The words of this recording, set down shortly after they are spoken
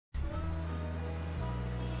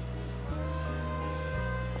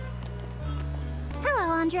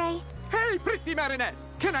Andre. Hey, pretty Marinette!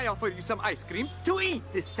 Can I offer you some ice cream to eat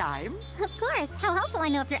this time? Of course. How else will I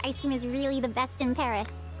know if your ice cream is really the best in Paris?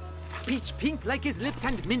 Peach pink like his lips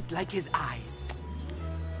and mint like his eyes.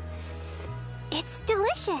 It's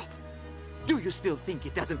delicious. Do you still think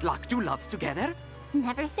it doesn't lock two loves together?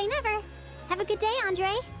 Never say never. Have a good day,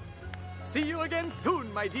 Andre. See you again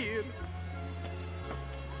soon, my dear.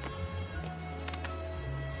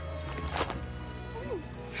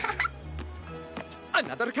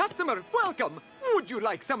 Another customer, welcome. Would you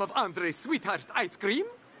like some of Andre's sweetheart ice cream?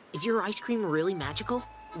 Is your ice cream really magical?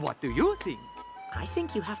 What do you think? I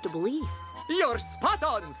think you have to believe. You're spot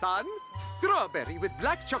on, son. Strawberry with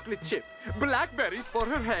black chocolate chip, blackberries for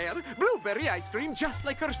her hair, blueberry ice cream just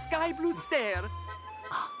like her sky blue stare.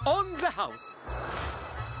 On the house.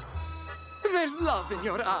 There's love in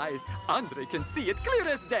your eyes. Andre can see it clear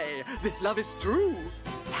as day. This love is true.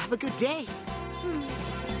 Have a good day.